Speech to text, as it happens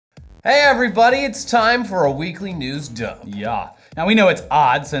Hey everybody, it's time for a weekly news dump. Yeah. Now we know it's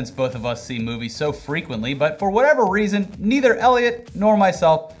odd since both of us see movies so frequently, but for whatever reason, neither Elliot nor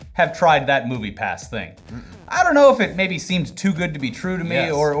myself have tried that MoviePass thing. I don't know if it maybe seemed too good to be true to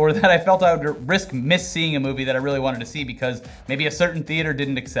me, or that I felt I would risk seeing a movie that I really wanted to see because maybe a certain theater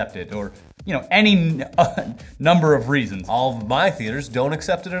didn't accept it, or any number of reasons. All of my theaters don't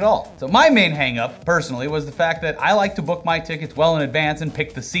accept it at all. So my main hang-up, personally, was the fact that I like to book my tickets well in advance and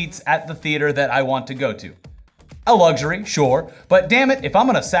pick the seats at the theater that I want to go to. A luxury, sure, but damn it, if I'm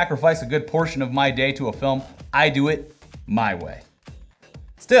gonna sacrifice a good portion of my day to a film, I do it my way.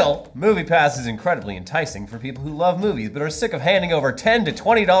 Still, MoviePass is incredibly enticing for people who love movies but are sick of handing over $10 to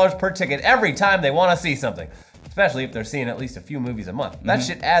 $20 per ticket every time they want to see something. Especially if they're seeing at least a few movies a month. That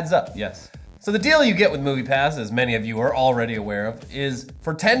shit adds up. Yes. So the deal you get with MoviePass, as many of you are already aware of, is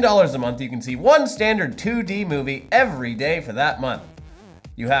for $10 a month you can see one standard 2D movie every day for that month.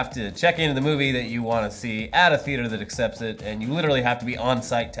 You have to check into the movie that you want to see at a theater that accepts it, and you literally have to be on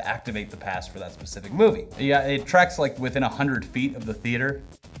site to activate the pass for that specific movie. Yeah, it tracks like within 100 feet of the theater.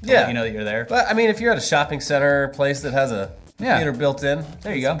 Yeah. You know that you're there. But I mean, if you're at a shopping center place that has a theater built in,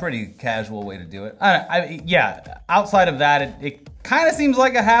 there you go. It's a pretty casual way to do it. Yeah, outside of that, it kind of seems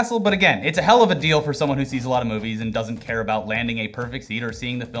like a hassle, but again, it's a hell of a deal for someone who sees a lot of movies and doesn't care about landing a perfect seat or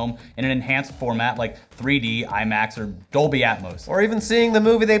seeing the film in an enhanced format like 3D, IMAX, or Dolby Atmos. Or even seeing the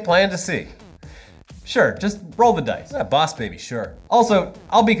movie they plan to see. Sure, just roll the dice. Yeah, boss baby, sure. Also,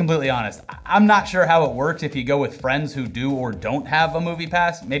 I'll be completely honest, I'm not sure how it works if you go with friends who do or don't have a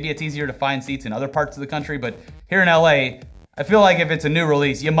MoviePass. Maybe it's easier to find seats in other parts of the country, but here in LA, I feel like if it's a new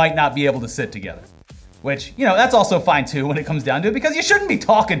release, you might not be able to sit together. Which, that's also fine too when it comes down to it, because you shouldn't be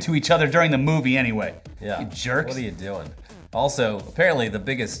talking to each other during the movie anyway. Yeah. You jerks. What are you doing? Also, apparently the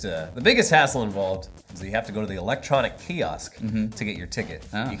biggest hassle involved is that you have to go to the electronic kiosk to get your ticket.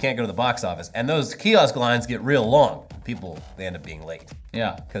 Oh. You can't go to the box office. And those kiosk lines get real long. People, they end up being late.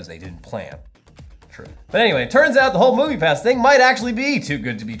 Yeah. Because they didn't plan. True. But anyway, it turns out the whole MoviePass thing might actually be too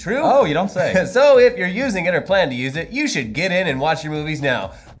good to be true. Oh, you don't say. So if you're using it or plan to use it, you should get in and watch your movies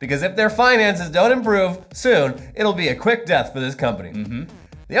now. Because if their finances don't improve soon, it'll be a quick death for this company.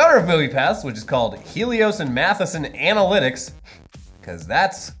 The owner of MoviePass, which is called Helios and Matheson Analytics, because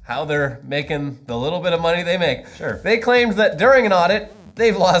that's how they're making the little bit of money they make. Sure. They claimed that during an audit,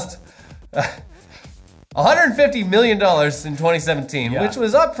 they've lost $150 million in 2017, which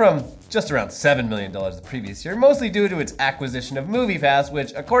was up from just around $7 million the previous year, mostly due to its acquisition of MoviePass,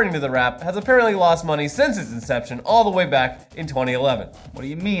 which, according to the Wrap, has apparently lost money since its inception all the way back in 2011. What do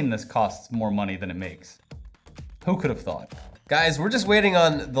you mean this costs more money than it makes? Who could have thought? Guys, we're just waiting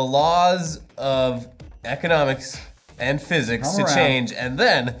on the laws of economics and physics to change, and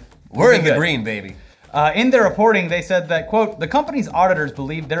then we're in the green, baby. In their reporting, they said that, quote, the company's auditors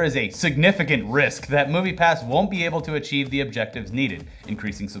believe there is a significant risk that MoviePass won't be able to achieve the objectives needed,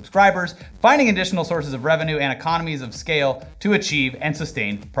 increasing subscribers, finding additional sources of revenue, and economies of scale to achieve and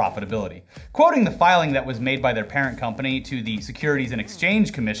sustain profitability. Quoting the filing that was made by their parent company to the Securities and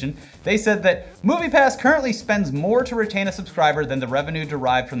Exchange Commission, they said that MoviePass currently spends more to retain a subscriber than the revenue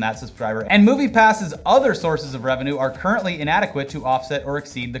derived from that subscriber, and MoviePass's other sources of revenue are currently inadequate to offset or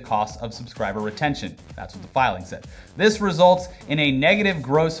exceed the cost of subscriber retention. That's what the filing said. This results in a negative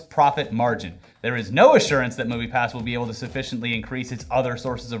gross profit margin. There is no assurance that MoviePass will be able to sufficiently increase its other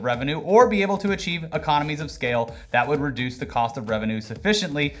sources of revenue or be able to achieve economies of scale that would reduce the cost of revenue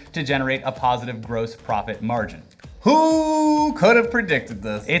sufficiently to generate a positive gross profit margin. Who could have predicted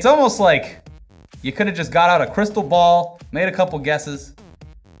this? It's almost like you could have just got out a crystal ball, made a couple guesses,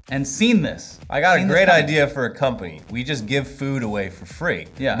 and seen this. I got a great idea for a company. We just give food away for free.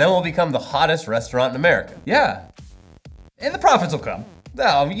 Yeah. And then we'll become the hottest restaurant in America. Yeah. And the profits will come.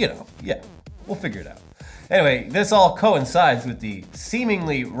 Oh, yeah. We'll figure it out. Anyway, this all coincides with the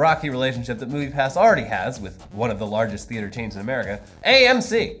seemingly rocky relationship that MoviePass already has with one of the largest theater chains in America,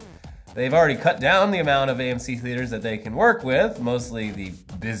 AMC. They've already cut down the amount of AMC theaters that they can work with, mostly the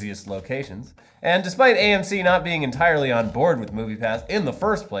busiest locations. And despite AMC not being entirely on board with MoviePass in the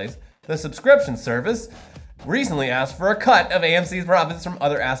first place, the subscription service recently asked for a cut of AMC's profits from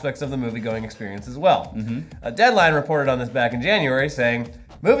other aspects of the movie-going experience as well. A Deadline reported on this back in January, saying,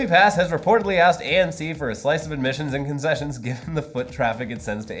 MoviePass has reportedly asked AMC for a slice of admissions and concessions given the foot traffic it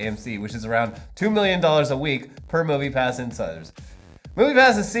sends to AMC, which is around $2 million a week per MoviePass insiders.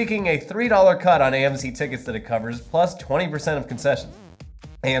 MoviePass is seeking a $3 cut on AMC tickets that it covers, plus 20% of concessions.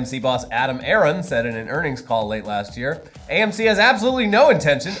 AMC boss Adam Aron said in an earnings call late last year, AMC has absolutely no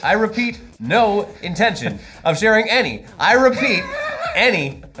intention, I repeat, no intention, of sharing any, I repeat,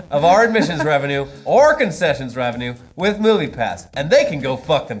 any of our admissions revenue or concessions revenue with MoviePass, and they can go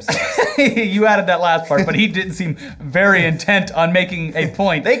fuck themselves. You added that last part, but he didn't seem very intent on making a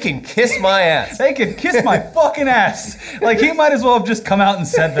point. They can kiss my ass. They can kiss my fucking ass. Like, he might as well have just come out and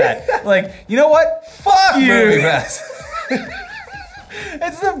said that. Like, you know what? Fuck you. MoviePass.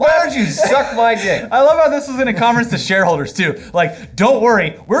 It's the Why don't you suck my dick? I love how this was in a conference to shareholders too. Like, don't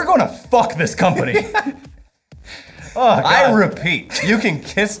worry, we're gonna fuck this company. Oh, God. I repeat, you can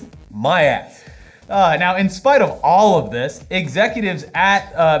kiss my ass. Now, in spite of all of this, executives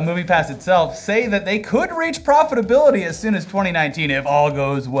at MoviePass itself say that they could reach profitability as soon as 2019 if all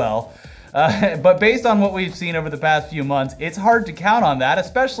goes well. But based on what we've seen over the past few months, it's hard to count on that,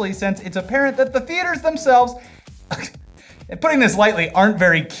 especially since it's apparent that the theaters themselves, putting this lightly, aren't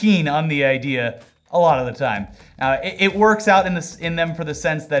very keen on the idea a lot of the time. It works out in them for the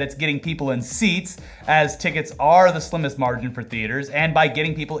sense that it's getting people in seats, as tickets are the slimmest margin for theaters, and by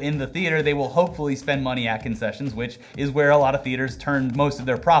getting people in the theater, they will hopefully spend money at concessions, which is where a lot of theaters turn most of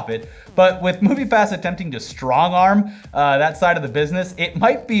their profit. But with MoviePass attempting to strong-arm that side of the business, it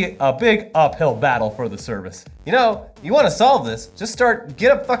might be a big uphill battle for the service. You know, you want to solve this, just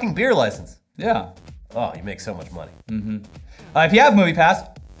get a fucking beer license. Yeah. Oh, you make so much money. If you have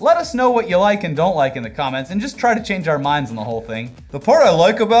MoviePass, let us know what you like and don't like in the comments, and just try to change our minds on the whole thing. The part I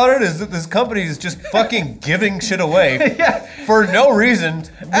like about it is that this company is just fucking giving shit away Yeah. for no reason.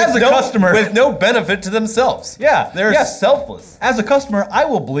 As a customer. With no benefit to themselves. Yeah. They're Yeah. selfless. As a customer, I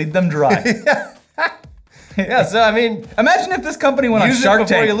will bleed them dry. Yeah, so I mean, Imagine if this company went on use it Shark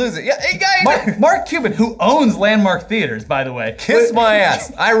before Tank. you lose it. Yeah, hey guys, Mark Cuban, who owns Landmark Theaters, by the way. kiss my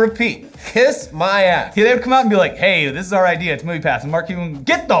ass. I repeat, kiss my ass. They would come out and be like, hey, this is our idea, it's MoviePass. And Mark Cuban,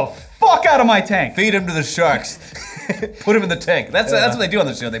 get the fuck out of my tank. Feed him to the sharks. Put him in the tank. That's what they do on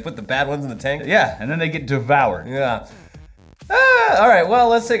the show. They put the bad ones in the tank. Yeah, and then they get devoured. Yeah. All right, well,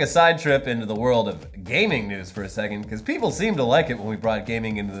 let's take a side trip into the world of gaming news for a second, because people seem to like it when we brought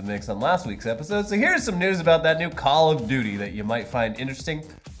gaming into the mix on last week's episode. So here's some news about that new Call of Duty that you might find interesting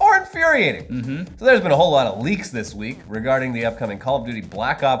or infuriating. So there's been a whole lot of leaks this week regarding the upcoming Call of Duty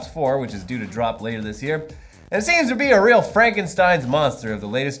Black Ops 4, which is due to drop later this year. And it seems to be a real Frankenstein's monster of the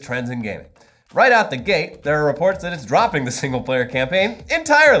latest trends in gaming. Right out the gate, there are reports that it's dropping the single-player campaign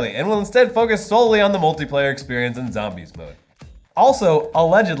entirely and will instead focus solely on the multiplayer experience and zombies mode. Also,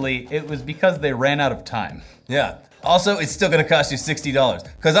 allegedly, it was because they ran out of time. Yeah. Also, it's still gonna cost you $60,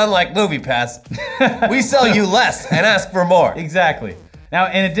 because unlike MoviePass, we sell you less and ask for more. Exactly.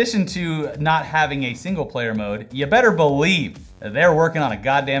 Now, in addition to not having a single player mode, you better believe that they're working on a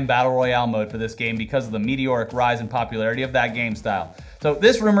goddamn battle royale mode for this game because of the meteoric rise in popularity of that game style. So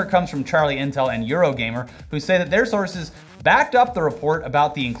this rumor comes from Charlie Intel and Eurogamer, who say that their sources backed up the report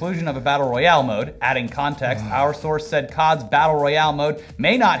about the inclusion of a battle royale mode. Adding context, our source said COD's battle royale mode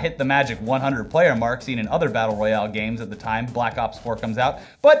may not hit the magic 100 player mark seen in other battle royale games at the time Black Ops 4 comes out,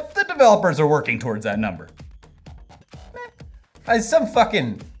 but the developers are working towards that number. Some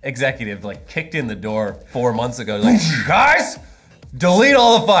fucking executive kicked in the door 4 months ago, like, guys, delete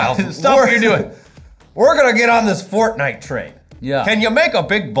all the files. Stop what you're doing. We're gonna get on this Fortnite train. Yeah. Can you make a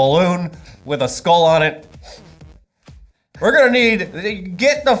big balloon with a skull on it? We're gonna need,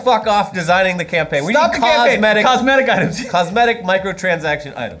 get the fuck off designing the campaign. We Stop need the campaign. Cosmetic items. Cosmetic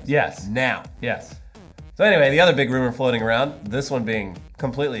microtransaction items. Yes. Now. Yes. So anyway, the other big rumor floating around, this one being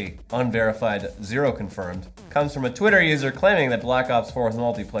completely unverified, zero confirmed, comes from a Twitter user claiming that Black Ops 4's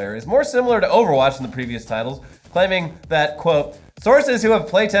multiplayer is more similar to Overwatch than the previous titles, claiming that, quote, sources who have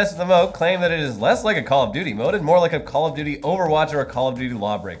playtested the mode claim that it is less like a Call of Duty mode and more like a Call of Duty Overwatch or a Call of Duty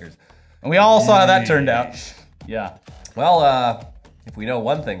Lawbreakers. And we all saw how that turned out. Yeah. Well, if we know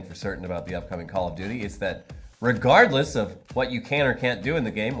one thing for certain about the upcoming Call of Duty, it's that regardless of what you can or can't do in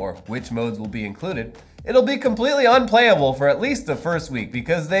the game or which modes will be included, it'll be completely unplayable for at least the first week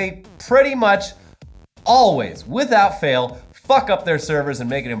because they pretty much always, without fail, fuck up their servers and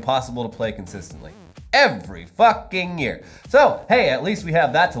make it impossible to play consistently. Every fucking year. So, hey, at least we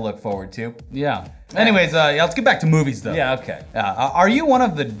have that to look forward to. Yeah. Anyways, let's get back to movies though. Yeah, okay. Are you one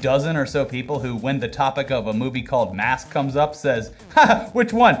of the dozen or so people who, when the topic of a movie called M.A.S.K comes up, says, ha,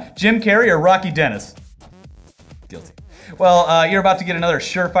 which one, Jim Carrey or Rocky Dennis? Guilty. Well, you're about to get another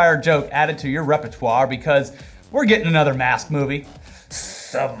surefire joke added to your repertoire because we're getting another M.A.S.K movie.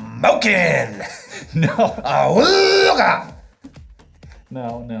 Smoking! No. Awooga!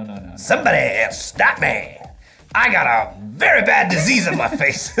 No. Somebody stop me! I got a very bad disease on my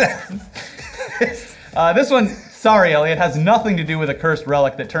face. This one Sorry, Elliot, has nothing to do with a cursed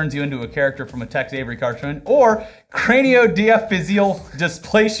relic that turns you into a character from a Tex Avery cartoon, or craniodiaphyseal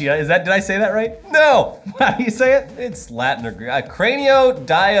dysplasia. Did I say that right? No! How do you say it? It's Latin or Greek.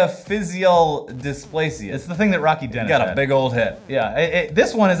 Craniodiaphyseal dysplasia. It's the thing that Rocky Dennis got a had. big old head. Yeah,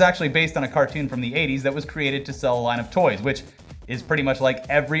 this one is actually based on a cartoon from the 80s that was created to sell a line of toys, which is pretty much like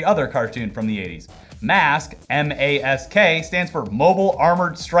every other cartoon from the 80s. M.A.S.K, M-A-S-K, stands for Mobile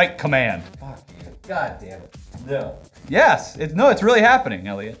Armored Strike Command. Fuck you. God damn it. No. Yes, it's really happening,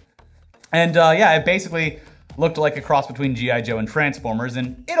 Elliot. And yeah, it basically looked like a cross between G.I. Joe and Transformers,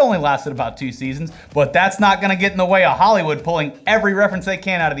 and it only lasted about 2 seasons, but that's not gonna get in the way of Hollywood pulling every reference they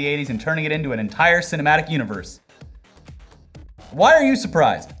can out of the 80s and turning it into an entire cinematic universe. Why are you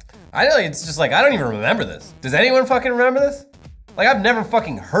surprised? I know, it's just like, I don't even remember this. Does anyone fucking remember this? Like, I've never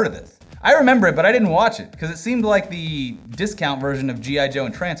fucking heard of this. I remember it, but I didn't watch it, because it seemed like the discount version of G.I. Joe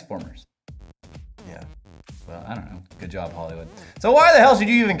and Transformers. Yeah. Well, I don't know. Good job, Hollywood. So why the hell should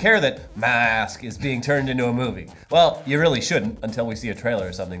you even care that M.A.S.K is being turned into a movie? Well, you really shouldn't until we see a trailer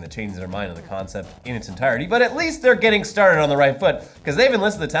or something that changes their mind on the concept in its entirety, but at least they're getting started on the right foot, because they've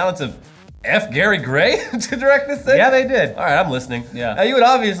enlisted the talents of F. Gary Gray to direct this thing? Yeah, they did. All right, I'm listening. Yeah. Now, you would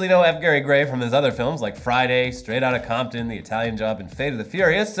obviously know F. Gary Gray from his other films like Friday, Straight Outta Compton, The Italian Job, and Fate of the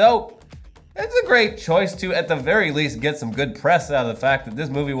Furious, so it's a great choice to, at the very least, get some good press out of the fact that this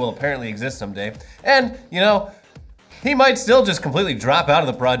movie will apparently exist someday. And, you know, he might still just completely drop out of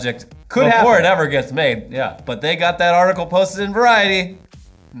the project before it ever gets made. Yeah. But they got that article posted in Variety.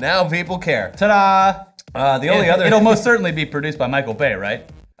 Now people care. Ta-da! It'll most certainly be produced by Michael Bay,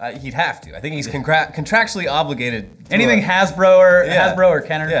 right? He'd have to. I think he's contractually obligated. Anything Hasbro or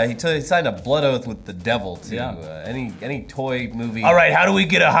Kenner. Yeah, he signed a blood oath with the devil to any toy movie. All right, how do we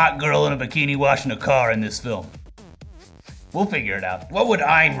get a hot girl in a bikini washing a car in this film? We'll figure it out. What would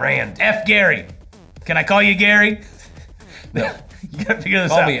Ayn Rand? F. Gary. Can I call you Gary? No. You gotta figure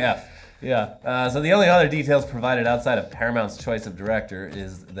this out. Call me F. Yeah. So the only other details provided outside of Paramount's choice of director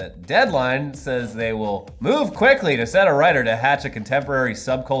is that Deadline says they will move quickly to set a writer to hatch a contemporary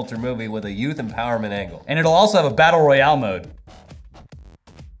subculture movie with a youth empowerment angle. And it'll also have a battle royale mode.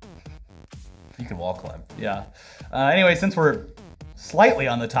 You can wall climb. Yeah. Anyway, since we're slightly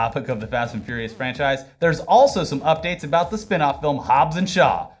on the topic of the Fast and Furious franchise, there's also some updates about the spin-off film Hobbs and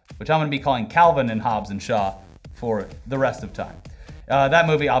Shaw, which I'm gonna be calling Calvin and Hobbs and Shaw for the rest of time. That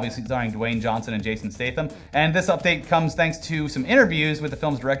movie obviously starring Dwayne Johnson and Jason Statham, and this update comes thanks to some interviews with the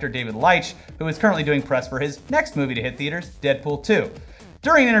film's director David Leitch, who is currently doing press for his next movie to hit theaters, Deadpool 2.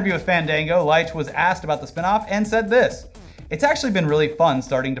 During an interview with Fandango, Leitch was asked about the spin-off and said this: "It's actually been really fun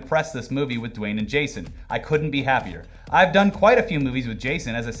starting to press this movie with Dwayne and Jason. I couldn't be happier. I've done quite a few movies with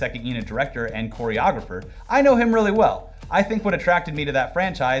Jason as a second unit director and choreographer. I know him really well. I think what attracted me to that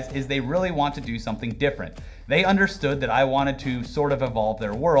franchise is they really want to do something different. They understood that I wanted to sort of evolve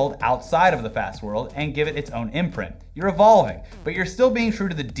their world outside of the Fast world and give it its own imprint. You're evolving, but you're still being true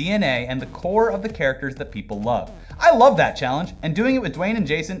to the DNA and the core of the characters that people love. I love that challenge, and doing it with Dwayne and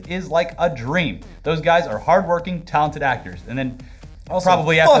Jason is like a dream. Those guys are hardworking, talented actors." And then Also,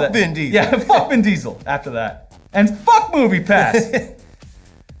 probably after that, Vin Diesel. Yeah, fuck Vin Diesel after that. And fuck MoviePass.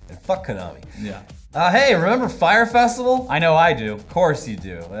 And fuck Konami. Yeah. Hey, remember Fyre Festival? I know I do. Of course you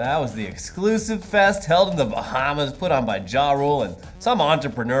do. That was the exclusive fest held in the Bahamas, put on by Ja Rule and some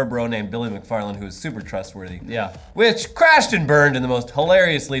entrepreneur bro named Billy McFarland, who is super trustworthy. Yeah. Which crashed and burned in the most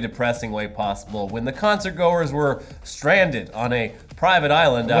hilariously depressing way possible when the concert goers were stranded on a private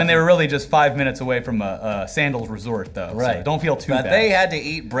island. When they were really just 5 minutes away from a Sandals resort, though. Right. So don't feel too but bad. They had to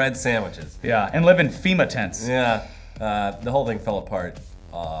eat bread sandwiches. Yeah, and live in FEMA tents. Yeah. The whole thing fell apart.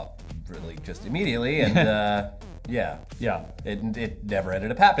 Really just immediately, and yeah, it never ended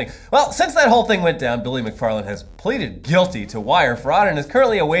up happening. Well, since that whole thing went down, Billy McFarland has pleaded guilty to wire fraud and is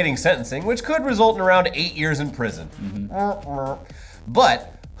currently awaiting sentencing, which could result in around 8 years in prison.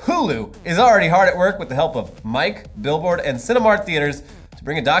 But Hulu is already hard at work with the help of Mike, Billboard, and Cinemark Theaters to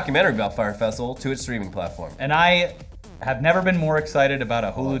bring a documentary about Fyre Festival to its streaming platform. And I have never been more excited about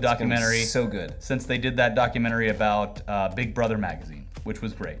a Hulu It's documentary. gonna be so good. Since they did that documentary about Big Brother magazine, which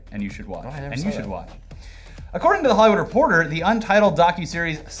was great, and you should watch. Watch. According to the Hollywood Reporter, the untitled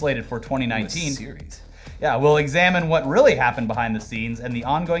docuseries slated for 2019 series. Yeah, we'll examine what really happened behind the scenes and the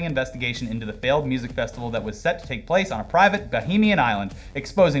ongoing investigation into the failed music festival that was set to take place on a private Bahamian island,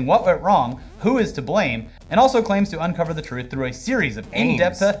 exposing what went wrong, who is to blame, and also claims to uncover the truth through a series of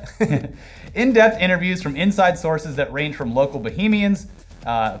in-depth interviews from inside sources that range from local Bahamians,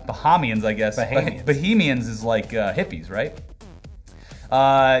 Bahamians, I guess. Bahamians is like hippies, right?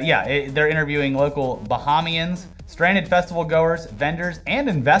 They're interviewing local Bahamians, stranded festival goers, vendors, and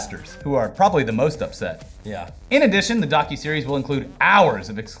investors who are probably the most upset. Yeah. In addition, the docuseries will include hours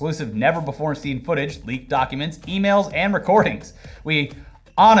of exclusive, never-before-seen footage, leaked documents, emails, and recordings. We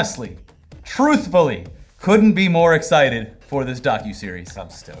honestly, truthfully, couldn't be more excited for this docuseries. I'm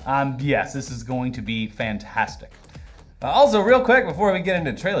stoked. Yes, this is going to be fantastic. Also, real quick, before we get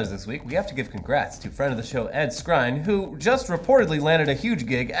into trailers this week, we have to give congrats to friend of the show, Ed Skrein, who just reportedly landed a huge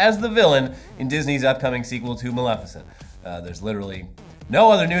gig as the villain in Disney's upcoming sequel to Maleficent. There's literally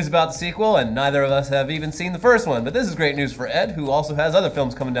no other news about the sequel, and neither of us have even seen the first one, but this is great news for Ed, who also has other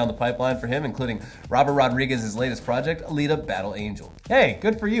films coming down the pipeline for him, including Robert Rodriguez's latest project, Alita: Battle Angel. Hey,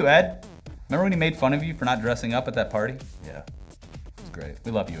 good for you, Ed. Remember when he made fun of you for not dressing up at that party? Yeah, it was great. We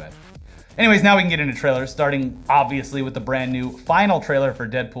love you, Ed. Anyways, now we can get into trailers, starting obviously with the brand new final trailer for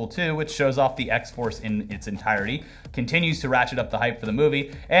Deadpool 2, which shows off the X-Force in its entirety, continues to ratchet up the hype for the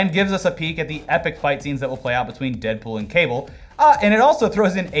movie, and gives us a peek at the epic fight scenes that will play out between Deadpool and Cable. And it also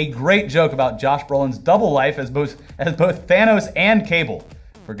throws in a great joke about Josh Brolin's double life as both Thanos and Cable,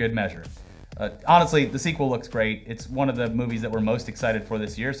 for good measure. Honestly, the sequel looks great. It's one of the movies that we're most excited for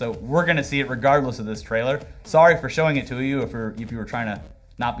this year, so we're gonna see it regardless of this trailer. Sorry for showing it to you if you were trying to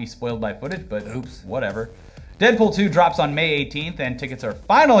not be spoiled by footage, but oops, whatever. Deadpool 2 drops on May 18th, and tickets are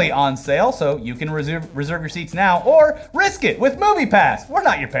finally on sale, so you can reserve your seats now or risk it with MoviePass. We're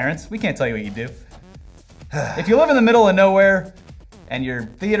not your parents. We can't tell you what you do. If you live in the middle of nowhere and your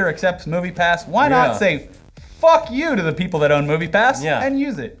theater accepts MoviePass, why not say fuck you to the people that own MoviePass and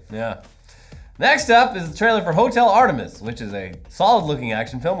use it? Yeah. Next up is the trailer for Hotel Artemis, which is a solid-looking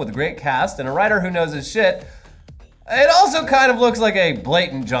action film with a great cast and a writer who knows his shit. It also kind of looks like a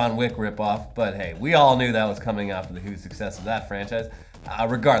blatant John Wick ripoff, but hey, we all knew that was coming after the huge success of that franchise.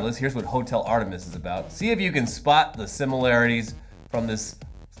 Regardless, here's what Hotel Artemis is about. See if you can spot the similarities from this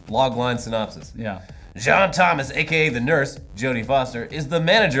logline synopsis. Yeah. John Thomas, aka the nurse, Jodie Foster, is the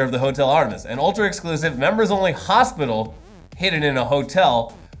manager of the Hotel Artemis, an ultra-exclusive, members-only hospital hidden in a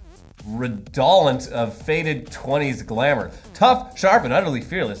hotel redolent of faded 20s glamour. Tough, sharp, and utterly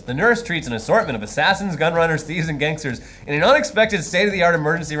fearless, the nurse treats an assortment of assassins, gunrunners, thieves, and gangsters in an unexpected state-of-the-art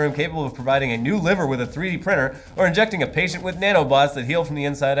emergency room capable of providing a new liver with a 3D printer or injecting a patient with nanobots that heal from the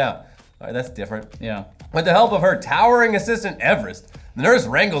inside out. Alright, that's different. Yeah. With the help of her towering assistant, Everest, the nurse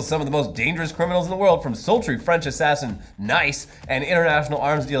wrangles some of the most dangerous criminals in the world, from sultry French assassin Nice and international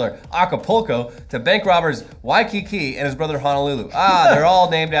arms dealer Acapulco to bank robbers Waikiki and his brother Honolulu. They're all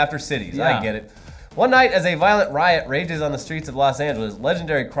named after cities. Yeah. I get it. One night, as a violent riot rages on the streets of Los Angeles,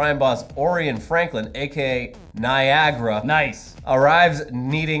 legendary crime boss Orion Franklin, aka Niagara, arrives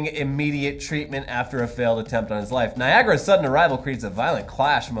needing immediate treatment after a failed attempt on his life. Niagara's sudden arrival creates a violent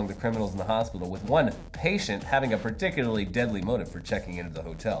clash among the criminals in the hospital, with one patient having a particularly deadly motive for checking into the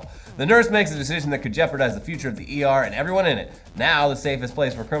hotel. The nurse makes a decision that could jeopardize the future of the ER and everyone in it. Now, the safest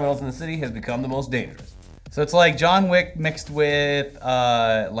place for criminals in the city has become the most dangerous. So it's like John Wick mixed with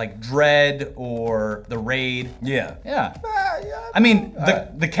like Dread or The Raid. Yeah. Yeah. I mean,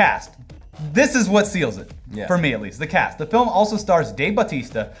 the cast. This is what seals it. Yeah. For me, at least. The cast. The film also stars Dave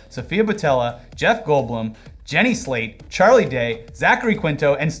Bautista, Sofia Boutella, Jeff Goldblum, Jenny Slate, Charlie Day, Zachary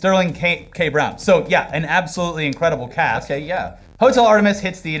Quinto, and Sterling K. Brown. So yeah, an absolutely incredible cast. Okay, yeah. Hotel Artemis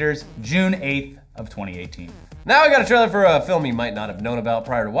hits theaters June 8th of 2018. Now we got a trailer for a film you might not have known about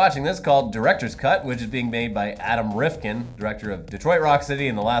prior to watching this, called Director's Cut, which is being made by Adam Rifkin, director of Detroit Rock City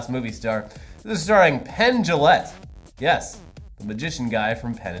and The Last Movie Star. This is starring Penn Jillete. Yes, the magician guy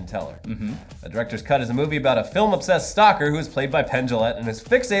from Penn and Teller. A Director's Cut is a movie about a film-obsessed stalker who is played by Penn Jillete and is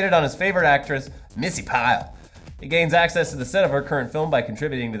fixated on his favorite actress, Missy Pyle. He gains access to the set of her current film by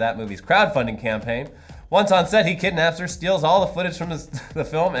contributing to that movie's crowdfunding campaign. Once on set, he kidnaps her, steals all the footage from the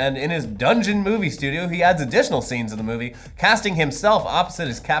film, and in his dungeon movie studio, he adds additional scenes of the movie, casting himself opposite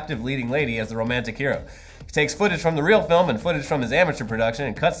his captive leading lady as the romantic hero. He takes footage from the real film and footage from his amateur production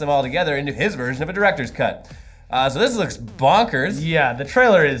and cuts them all together into his version of a director's cut. So this looks bonkers. Yeah, the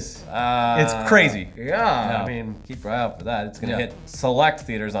trailer is, it's crazy. Yeah, I mean, keep your eye out for that. It's gonna hit select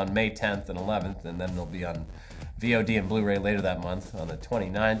theaters on May 10th and 11th, and then it'll be on VOD and Blu-ray later that month on the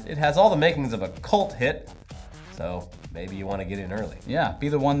 29th. It has all the makings of a cult hit, so maybe you want to get in early. Yeah, be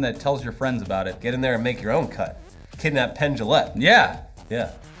the one that tells your friends about it. Get in there and make your own cut. Kidnap Penn Jillete. Yeah.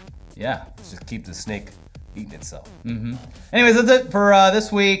 Yeah. Yeah. Let's just keep the snake eating itself. Anyways, that's it for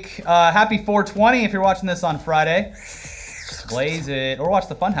this week. Happy 420 if you're watching this on Friday. Blaze it. Or watch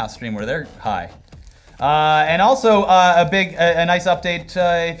the Funhouse stream where they're high. And also a nice update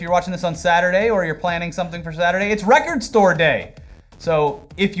if you're watching this on Saturday or you're planning something for Saturday. It's Record Store Day. So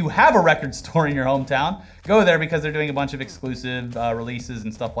if you have a record store in your hometown, go there because they're doing a bunch of exclusive releases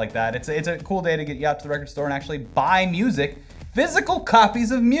and stuff like that. It's a cool day to get you out to the record store and actually buy music, physical copies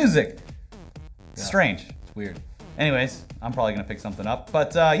of music. It's strange. It's weird. Anyways, I'm probably gonna pick something up.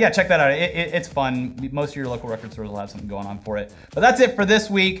 But yeah, check that out. It's fun. Most of your local record stores will have something going on for it. But that's it for this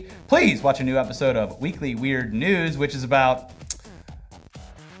week. Please watch a new episode of Weekly Weird News, which is about...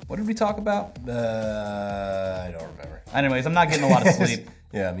 What did we talk about? I don't remember. Anyways, I'm not getting a lot of sleep.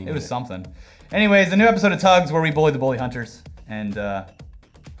 Yeah, me neither. It was something. Anyways, the new episode of Tugs where we bully the bully hunters. And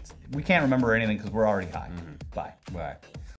we can't remember anything because we're already high. Bye. Bye.